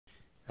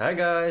Hi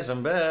guys,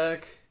 I'm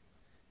back.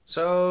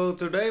 So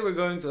today we're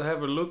going to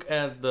have a look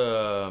at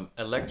the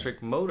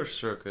electric motor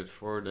circuit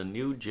for the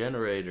new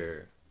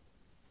generator.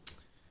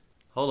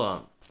 Hold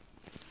on.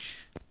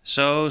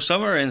 So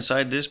somewhere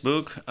inside this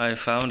book I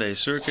found a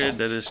circuit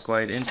that is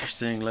quite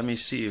interesting. Let me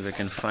see if I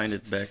can find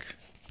it back.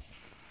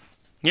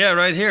 Yeah,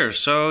 right here.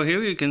 So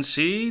here you can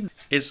see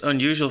it's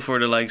unusual for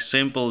the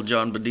simple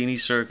John Bedini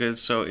circuit.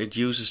 So it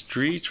uses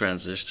 3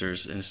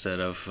 transistors instead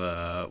of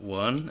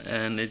 1,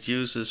 and it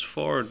uses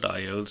 4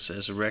 diodes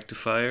as a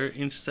rectifier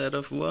instead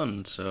of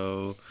 1.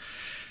 So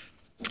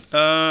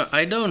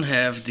I don't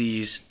have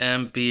these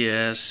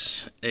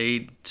MPS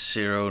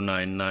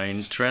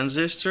 8099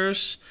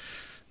 transistors,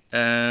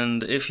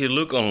 and if you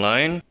look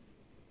online,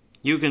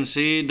 you can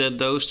see that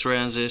those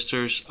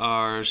transistors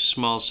are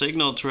small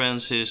signal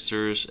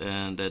transistors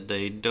and that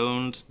they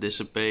don't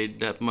dissipate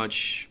that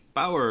much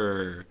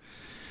power.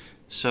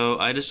 So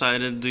I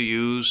decided to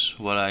use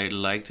what I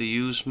like to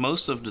use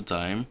most of the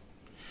time,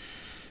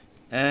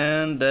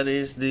 and that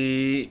is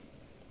the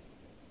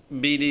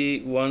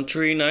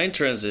BD139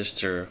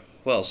 transistor.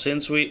 Well,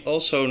 since we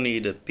also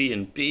need a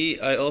PNP,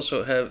 I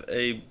also have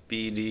a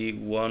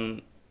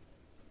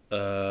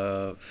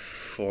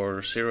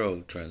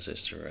BD140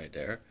 transistor right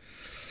there.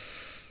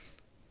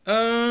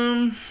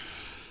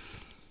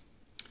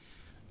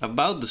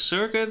 About the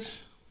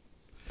circuit,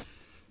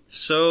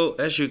 so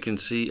as you can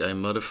see I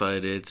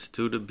modified it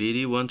to the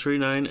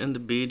BD139 and the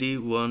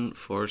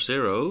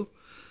BD140,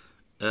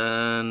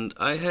 and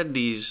I had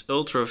these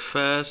ultra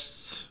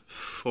fast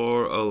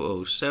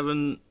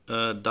 4007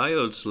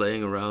 diodes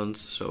laying around,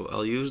 so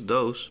I'll use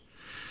those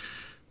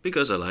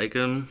because I like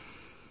them.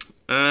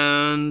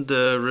 And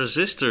the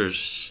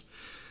resistors,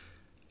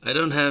 I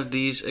don't have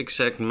these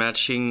exact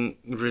matching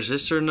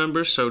resistor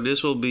numbers, so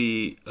this will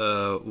be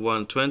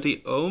 120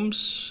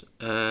 ohms,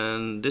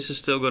 and this is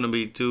still going to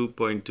be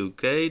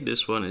 2.2k.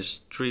 This one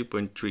is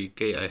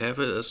 3.3k, I have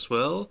it as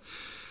well.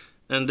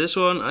 And this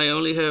one I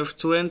only have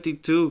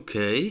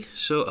 22k,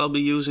 so I'll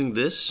be using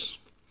this.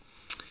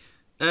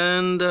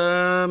 And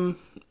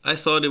I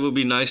thought it would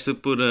be nice to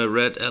put a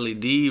red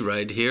LED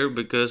right here,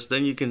 because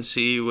then you can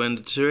see when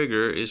the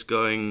trigger is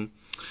going,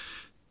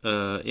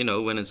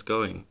 when it's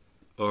going.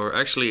 Or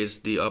actually it's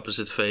the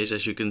opposite phase,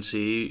 as you can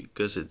see,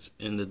 because it's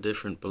in the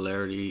different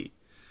polarity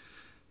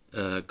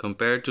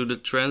compared to the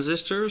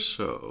transistors.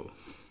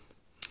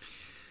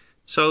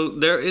 So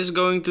there is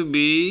going to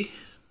be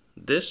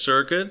this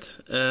circuit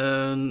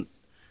and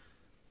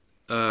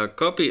a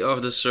copy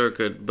of the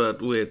circuit,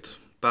 but with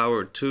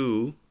power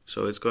 2.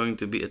 So it's going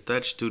to be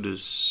attached to the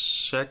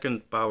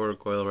second power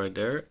coil right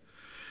there.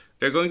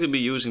 They're going to be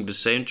using the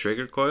same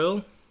trigger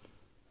coil.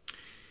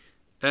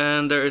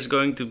 And there is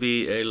going to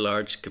be a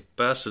large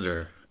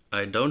capacitor.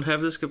 I don't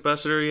have this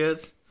capacitor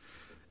yet.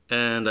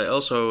 And I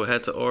also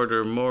had to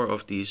order more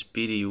of these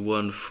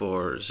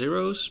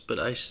BD140s, but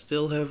I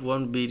still have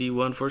one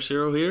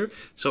BD140 here.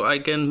 So I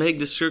can make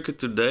the circuit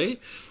today.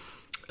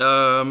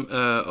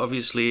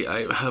 Obviously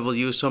I will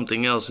use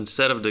something else.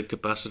 Instead of the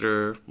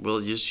capacitor,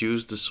 we'll just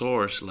use the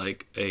source,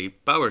 like a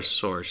power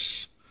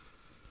source.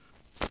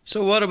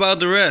 So what about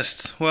the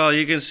rest? Well,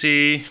 you can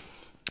see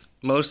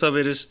most of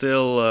it is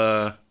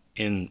still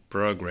in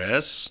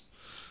progress,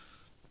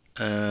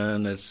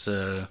 and it's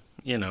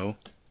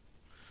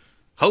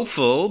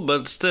hopeful,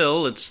 but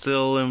still it's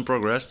still in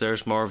progress.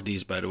 There's more of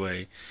these, by the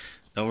way,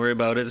 don't worry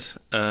about it.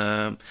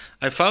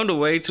 I found a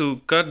way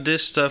to cut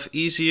this stuff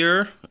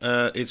easier.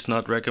 It's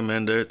not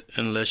recommended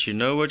unless you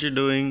know what you're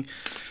doing.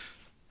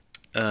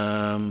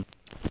 So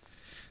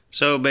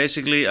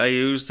basically I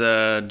used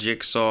a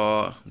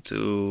jigsaw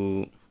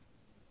to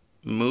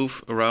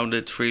move around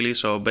it freely.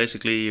 So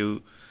basically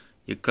you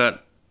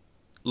cut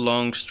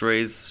long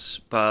straight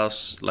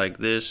paths like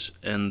this,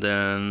 and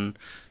then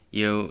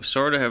you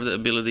sort of have the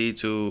ability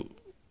to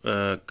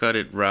cut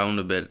it round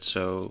a bit.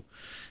 So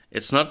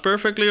it's not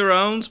perfectly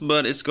round,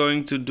 but it's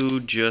going to do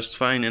just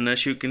fine. And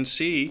as you can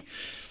see,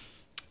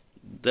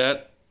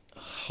 that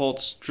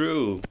holds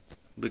true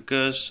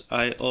because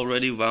I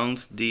already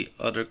wound the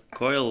other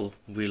coil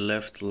we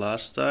left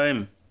last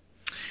time.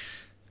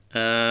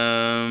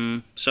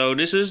 So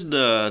this is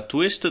the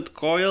twisted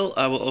coil.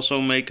 I will also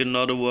make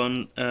another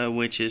one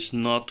which is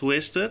not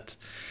twisted,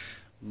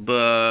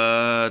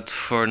 but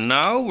for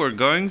now we're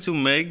going to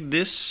make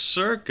this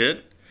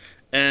circuit.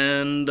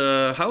 And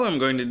how I'm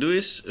going to do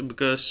is,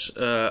 because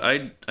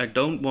I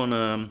don't want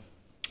to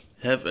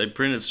have a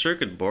printed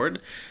circuit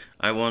board,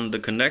 I want the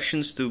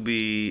connections to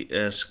be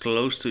as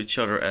close to each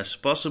other as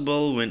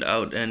possible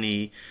without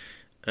any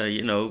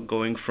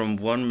going from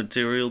one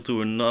material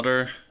to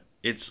another.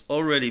 It's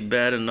already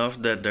bad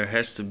enough that there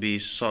has to be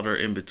solder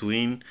in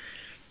between.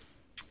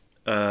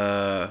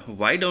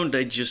 Why don't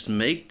they just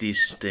make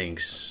these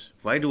things?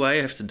 Why do I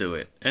have to do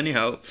it?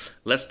 Anyhow,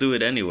 let's do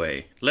it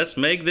anyway. Let's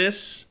make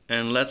this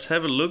and let's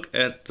have a look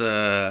at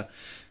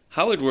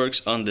how it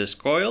works on this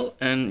coil.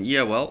 And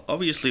yeah, well,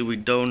 obviously we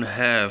don't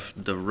have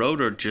the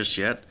rotor just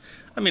yet.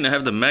 I mean, I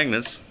have the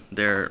magnets,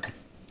 they're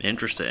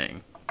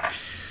interesting.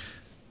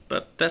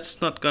 But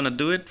that's not gonna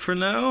do it for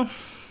now.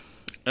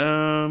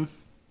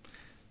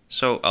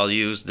 So I'll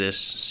use this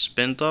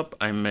spin top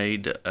I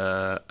made,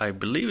 I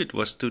believe it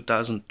was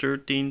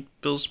 2013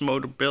 pulse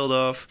motor build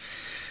off,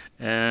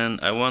 and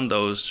I won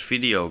those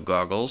video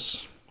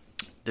goggles.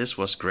 This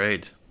was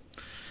great.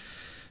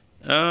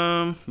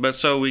 But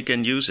so we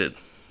can use it,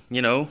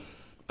 you know,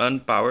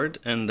 unpowered,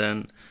 and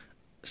then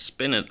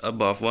spin it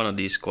above one of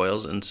these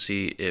coils and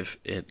see if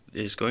it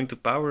is going to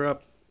power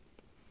up.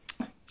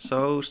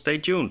 So stay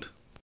tuned.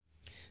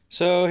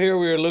 So here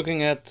we are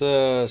looking at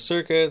the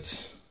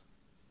circuit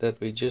that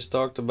we just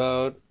talked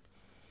about,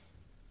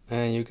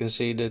 and you can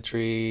see the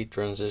 3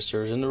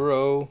 transistors in a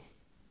row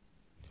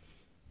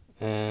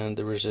and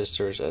the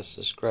resistors as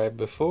described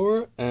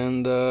before,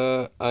 and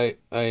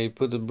I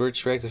put the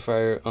bridge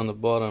rectifier on the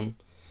bottom.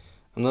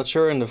 I'm not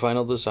sure in the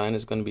final design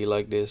it's going to be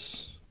like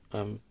this.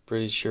 I'm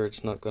pretty sure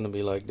it's not going to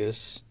be like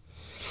this.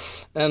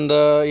 And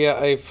yeah,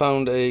 I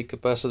found a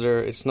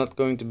capacitor. It's not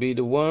going to be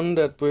the one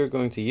that we're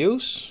going to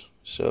use,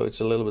 so it's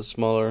a little bit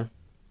smaller.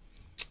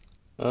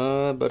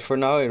 But for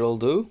now it'll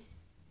do.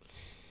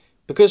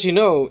 Because you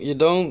know, you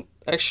don't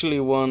actually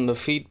want the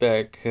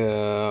feedback,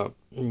 you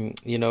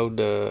know,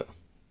 the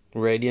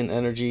radiant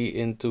energy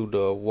into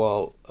the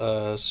wall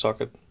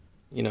socket,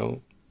 you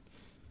know,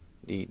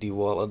 the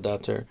wall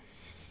adapter.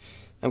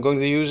 I'm going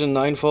to use a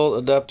 9-volt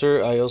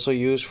adapter I also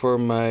use for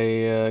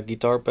my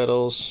guitar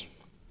pedals.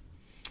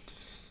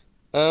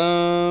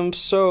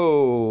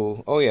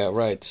 So, oh yeah,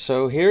 right.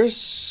 So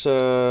here's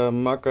a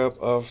mock-up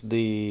of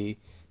the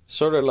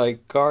sort of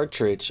like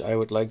cartridge, I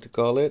would like to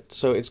call it.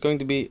 So it's going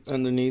to be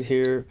underneath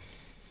here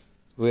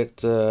with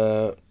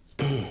 3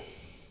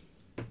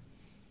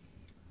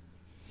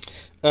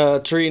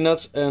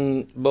 nuts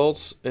and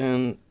bolts,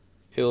 and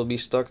it will be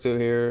stuck to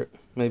here.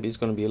 Maybe it's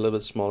going to be a little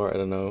bit smaller, I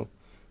don't know.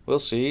 We'll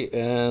see.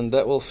 And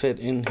that will fit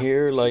in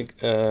here like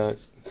a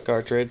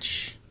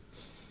cartridge.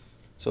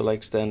 So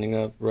like standing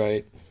up,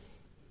 right?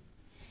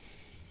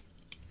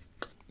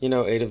 You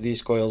know, 8 of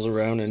these coils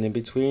around, and in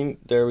between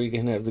there we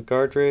can have the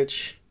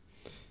cartridge.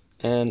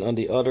 And on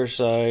the other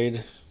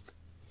side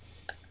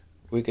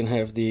we can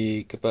have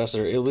the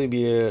capacitor. It will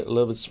be a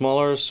little bit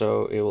smaller,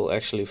 so it will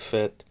actually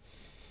fit.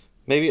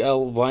 Maybe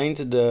I'll wind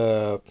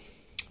the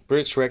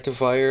bridge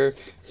rectifier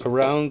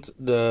around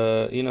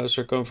the, you know,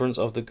 circumference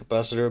of the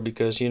capacitor,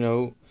 because, you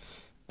know,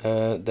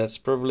 that's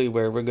probably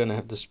where we're gonna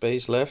have the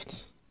space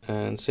left.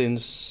 And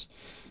since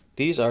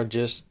these are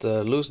just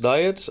loose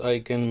diodes,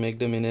 I can make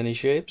them in any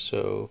shape,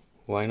 so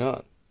why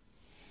not?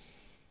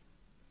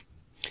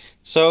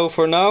 So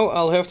for now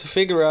I'll have to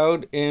figure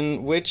out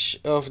in which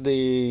of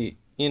the,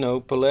 you know,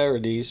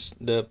 polarities,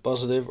 the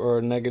positive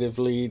or negative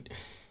lead,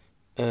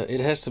 it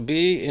has to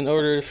be in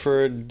order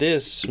for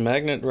this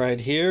magnet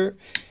right here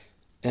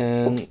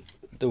and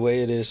the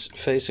way it is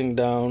facing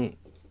down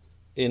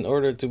in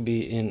order to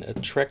be in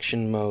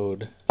attraction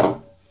mode.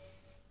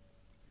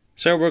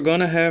 So we're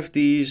gonna have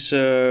these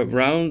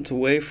round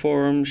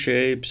waveform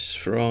shapes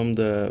from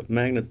the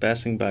magnet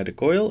passing by the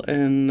coil,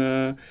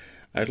 and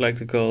I'd like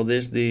to call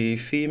this the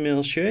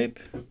female shape,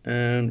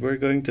 and we're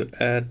going to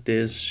add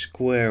this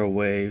square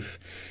wave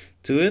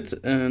to it,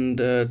 and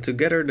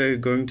together they're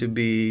going to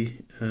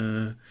be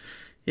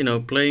you know,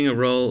 playing a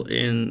role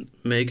in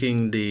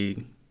making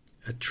the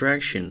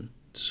attraction.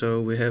 So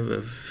we have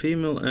a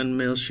female and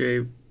male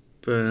shape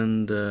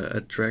and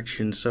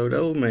attraction, so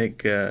that will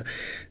make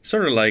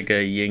sort of like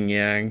a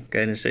yin-yang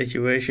kind of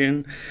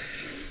situation.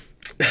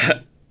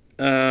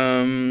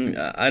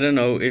 I don't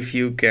know if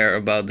you care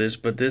about this,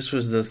 but this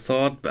was the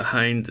thought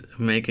behind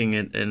making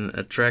it an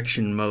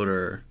attraction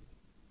motor.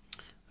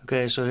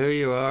 Okay, so here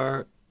you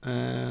are,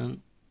 and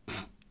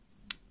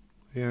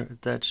we're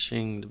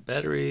attaching the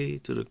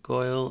battery to the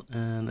coil,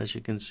 and as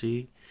you can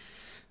see,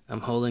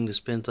 I'm holding the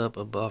spin top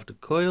above the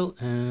coil,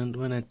 and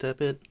when I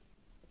tap it,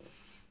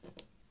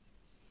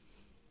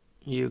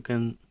 you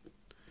can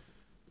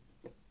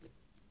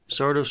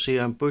sort of see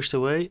I'm pushed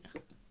away.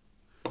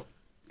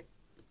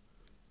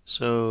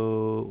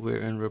 So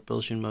we're in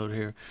repulsion mode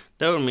here.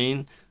 That would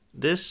mean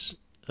this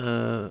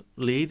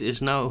lead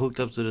is now hooked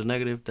up to the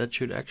negative. That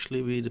should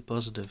actually be the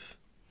positive.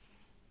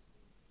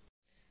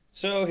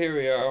 So here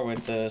we are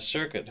with the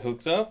circuit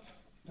hooked up,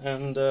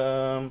 and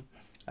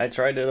I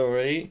tried it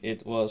already.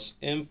 It was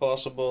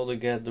impossible to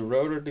get the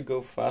rotor to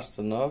go fast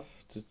enough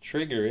to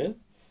trigger it.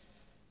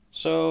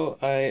 So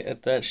I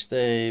attached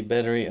a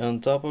battery on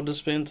top of the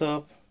spin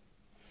top.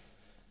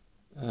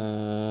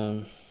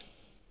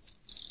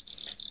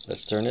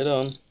 Let's turn it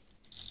on.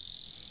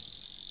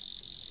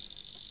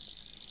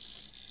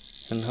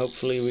 And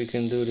hopefully we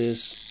can do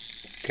this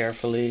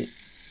carefully.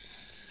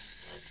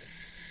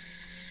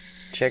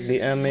 Check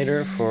the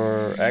ammeter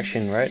for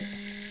action, right?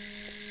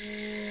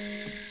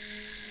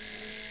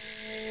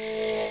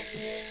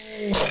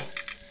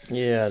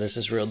 Yeah, this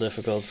is real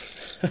difficult.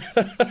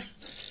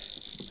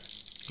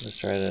 Let's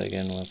try that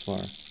again once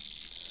more.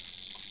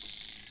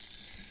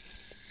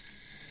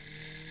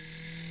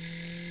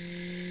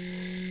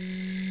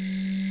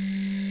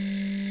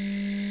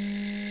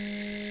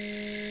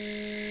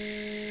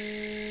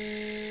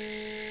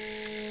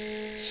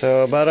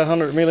 So about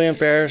 100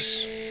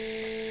 milliamperes.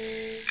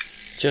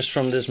 just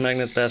from this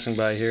magnet passing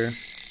by here.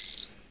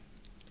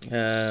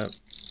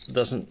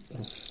 Doesn't,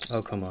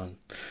 oh come on.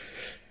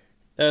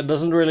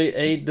 Doesn't really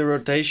aid the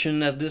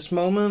rotation at this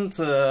moment,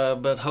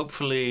 but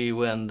hopefully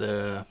when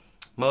the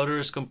motor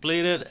is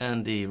completed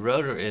and the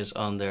rotor is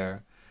on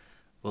there,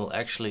 we'll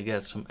actually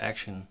get some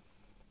action.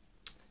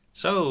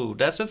 So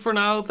that's it for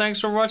now.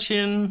 Thanks for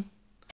watching.